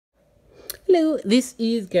Hello, this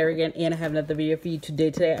is Gary again, and I have another video for you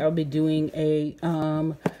today. Today I'll be doing a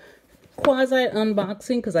quasi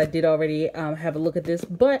unboxing because I did already have a look at this,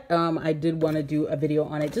 but I did want to do a video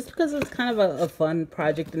on it just because it's kind of a fun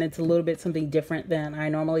project and it's a little bit something different than I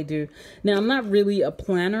normally do. Now, I'm not really a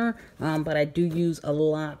planner, but I do use a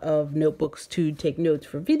lot of notebooks to take notes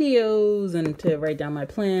for videos and to write down my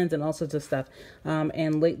plans and all sorts of stuff.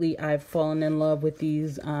 And lately I've fallen in love with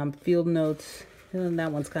these field notes. And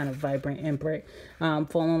that one's kind of vibrant and bright.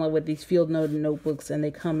 Falling in love with these field note notebooks, and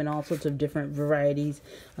they come in all sorts of different varieties.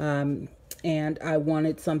 And I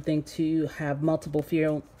wanted something to have multiple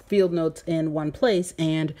field notes in one place.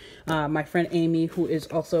 And my friend Amy, who is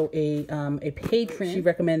also a patron, she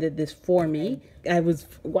recommended this for me. I was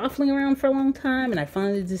waffling around for a long time, and I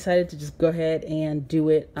finally decided to just go ahead and do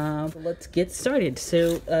it. So let's get started.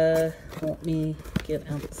 So let me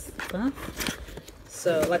get out the stuff.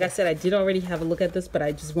 So, like I said, I did already have a look at this, but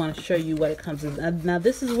I just want to show you what it comes with. Now,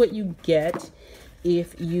 this is what you get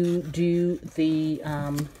if you do the,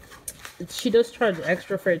 she does charge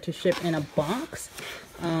extra for it to ship in a box.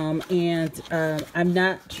 I'm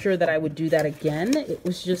not sure that I would do that again. It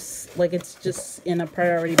was just, like, it's just in a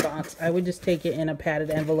priority box. I would just take it in a padded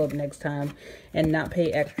envelope next time and not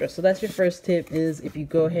pay extra. So that's your first tip, is if you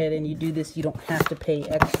go ahead and you do this, you don't have to pay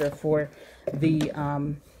extra for the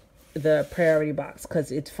priority box,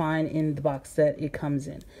 because it's fine in the box that it comes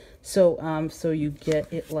in. So so you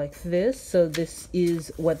get it like this. So this is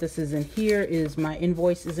what this is in here. Is my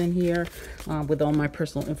invoice is in here with all my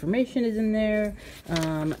personal information is in there.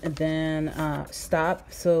 And then stop.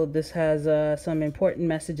 So this has some important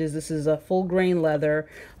messages. This is a full grain leather,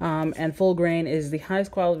 and full grain is the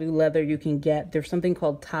highest quality leather you can get. There's something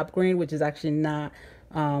called top grain, which is actually not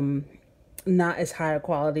as high a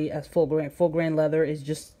quality as full grain. Full grain leather is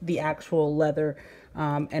just the actual leather,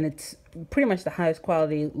 and it's pretty much the highest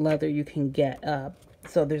quality leather you can get.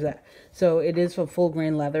 So there's that. So it is for full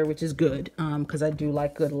grain leather, which is good, because I do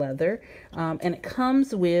like good leather. And it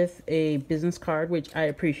comes with a business card, which I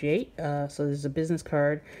appreciate. So there's a business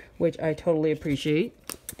card, which I totally appreciate.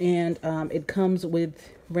 And it comes with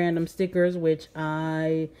random stickers, which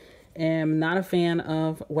I am not a fan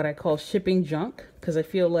of what I call shipping junk, because I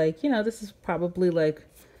feel like, you know, this is probably like,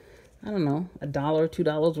 I don't know, $1,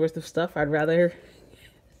 $2 worth of stuff. I'd rather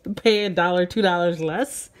pay $1, $2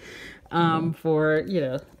 less for, you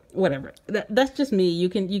know, whatever. That's just me. You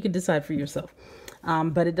can decide for yourself.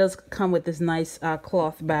 But it does come with this nice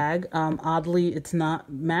cloth bag. Oddly, it's not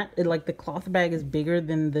matte. Like, the cloth bag is bigger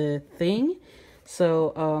than the thing.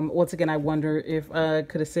 So, once again, I wonder if I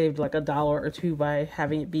could have saved like $1 or $2 by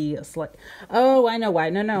having it be a slight. Oh, I know why.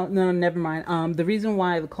 No, never mind. The reason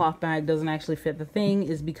why the cloth bag doesn't actually fit the thing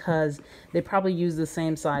is because they probably use the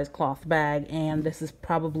same size cloth bag, and this is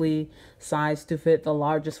probably sized to fit the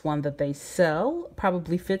largest one that they sell.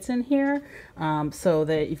 Probably fits in here, so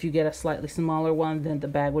that if you get a slightly smaller one, then the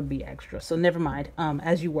bag would be extra. So never mind,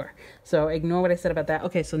 as you were. So ignore what I said about that.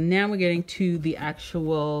 Okay, so now we're getting to the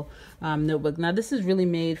actual notebook. Now, this is really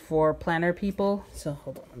made for planner people. So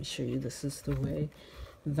hold on, let me show you. This is the way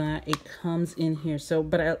that it comes in here. So,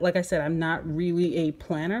 but like I said, I'm not really a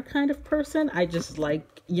planner kind of person. I just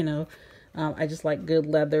like, you know, I just like good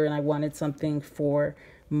leather, and I wanted something for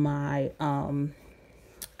my,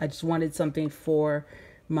 I just wanted something for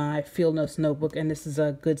my field notes notebook, and this is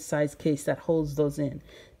a good size case that holds those in.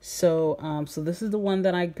 So, so this is the one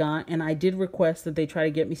that I got, and I did request that they try to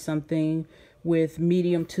get me something with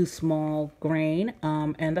medium to small grain,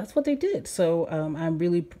 and that's what they did. So I'm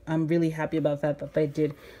really happy about that they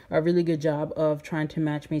did a really good job of trying to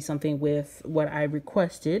match me something with what I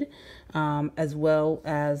requested, as well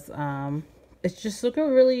as it's just looking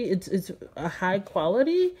really, it's a high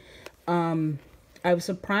quality. I was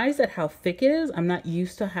surprised at how thick it is. I'm not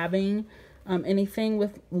used to having anything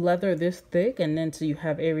with leather this thick, and then so you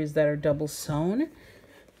have areas that are double sewn.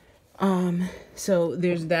 So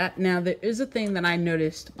there's that. Now, there is a thing that I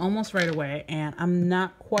noticed almost right away, and I'm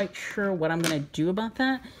not quite sure what I'm going to do about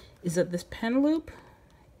that, is that this pen loop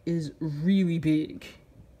is really big.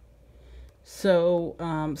 So,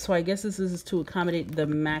 so I guess this is to accommodate the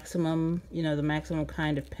maximum, you know, the maximum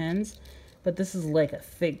kind of pens, but this is like a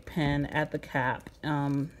thick pen at the cap.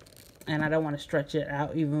 And I don't want to stretch it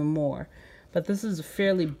out even more, but this is a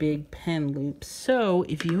fairly big pen loop. So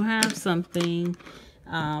if you have something,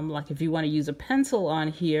 like if you want to use a pencil on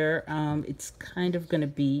here, it's kind of going to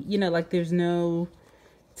be, you know, like there's no,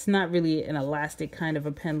 it's not really an elastic kind of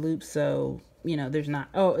a pen loop. So, you know, there's not,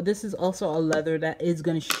 oh, this is also a leather that is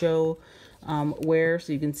going to show wear,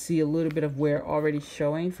 so you can see a little bit of wear already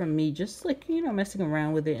showing from me just, like, you know, messing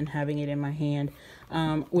around with it and having it in my hand.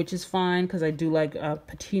 which is fine because I do like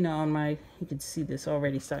patina on my, you can see this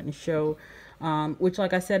already starting to show, which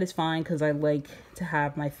like I said is fine because I like to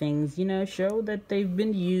have my things, you know, show that they've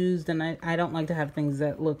been used, and I don't like to have things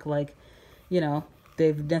that look like, you know,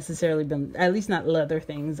 they've necessarily been, at least not leather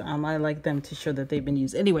things. I like them to show that they've been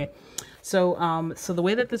used. Anyway, so so the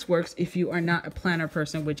way that this works, if you are not a planner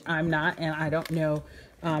person, which I'm not, and I don't know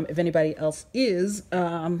if anybody else is,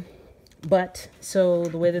 but so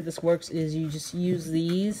the way that this works is you just use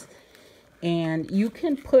these, and you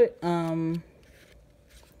can put let me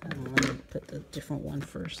put the different one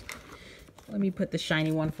first. Let me put the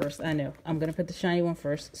shiny one first. I know I'm gonna put the shiny one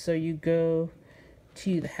first. So you go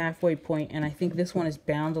to the halfway point, and I think this one is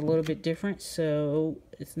bound a little bit different, so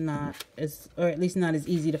it's not as, or at least not as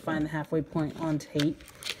easy to find the halfway point on tape.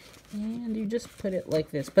 And you just put it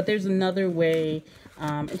like this. But there's another way.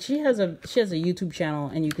 And she has a YouTube channel,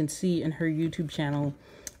 and you can see in her YouTube channel,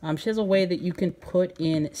 she has a way that you can put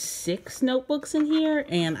in 6 notebooks in here.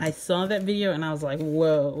 And I saw that video and I was like,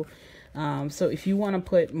 whoa. So if you want to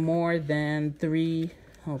put more than 3,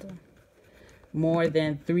 hold on, more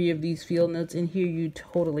than 3 of these field notes in here, you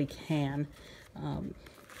totally can.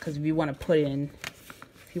 Because if you want to put in,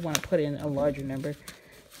 a larger number,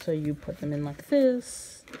 so you put them in like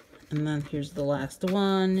this. And then here's the last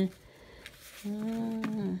one.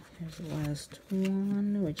 Here's the last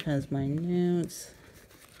one, which has my notes.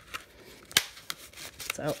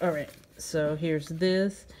 So, all right. So here's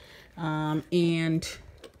this, and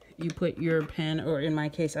you put your pen, or in my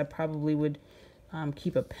case, I probably would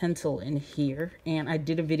keep a pencil in here. And I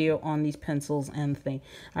did a video on these pencils and thing.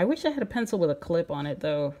 I wish I had a pencil with a clip on it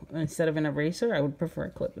though, instead of an eraser. I would prefer a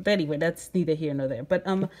clip. But anyway, that's neither here nor there. But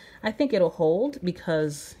I think it'll hold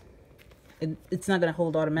because it's not going to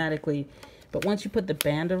hold automatically. But once you put the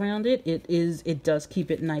band around it, it does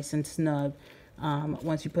keep it nice and snug.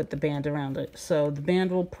 Once you put the band around it. So the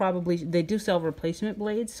band will probably, they do sell replacement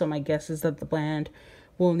blades, so my guess is that the band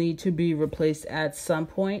will need to be replaced at some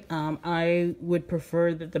point. I would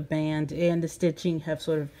prefer that the band and the stitching have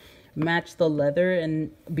sort of matched the leather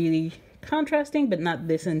and be contrasting, but not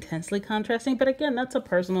this intensely contrasting. But again, that's a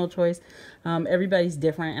personal choice. Everybody's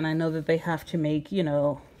different, and I know that they have to make, you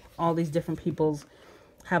know, all these different people's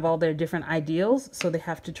have all their different ideals, so they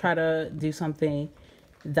have to try to do something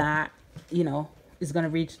that, you know, is going to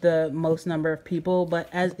reach the most number of people. But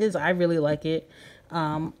as is, I really like it.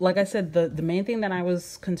 Like I said, the main thing that I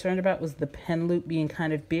was concerned about was the pen loop being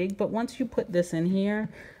kind of big, but once you put this in here,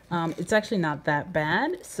 it's actually not that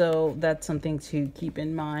bad, so that's something to keep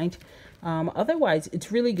in mind. Otherwise,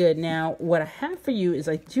 it's really good. Now, what I have for you is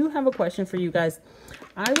I do have a question for you guys.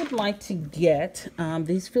 I would like to get,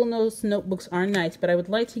 these field notes notebooks are nice, but I would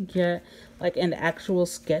like to get like an actual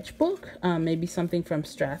sketchbook, maybe something from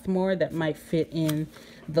Strathmore that might fit in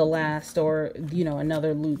the last, or, you know,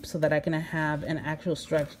 another loop, so that I can have an actual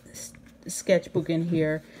sketchbook in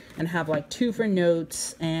here and have like 2 for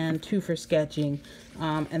notes and 2 for sketching.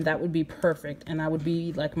 And that would be perfect. And that would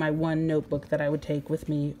be like my one notebook that I would take with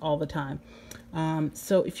me all the time.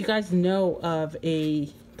 So if you guys know of a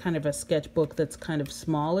kind of a sketchbook that's kind of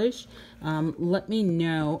smallish, let me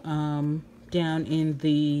know down in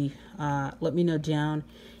the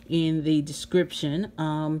description.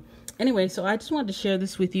 Anyway, so I just wanted to share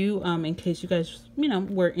this with you in case you guys, you know,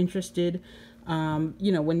 were interested.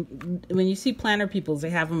 You know, when you see planner peoples, they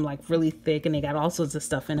have them like really thick and they got all sorts of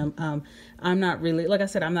stuff in them. I'm not really, like I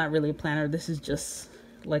said, I'm not really a planner. This is just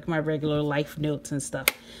like my regular life notes and stuff.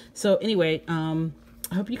 So anyway,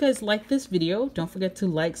 I hope you guys like this video. Don't forget to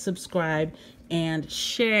like, subscribe, and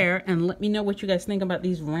share, and let me know what you guys think about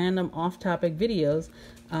these random off-topic videos,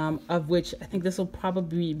 of which I think this will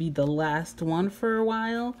probably be the last one for a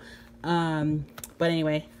while. But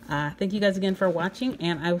anyway, thank you guys again for watching,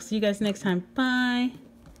 and I will see you guys next time. Bye.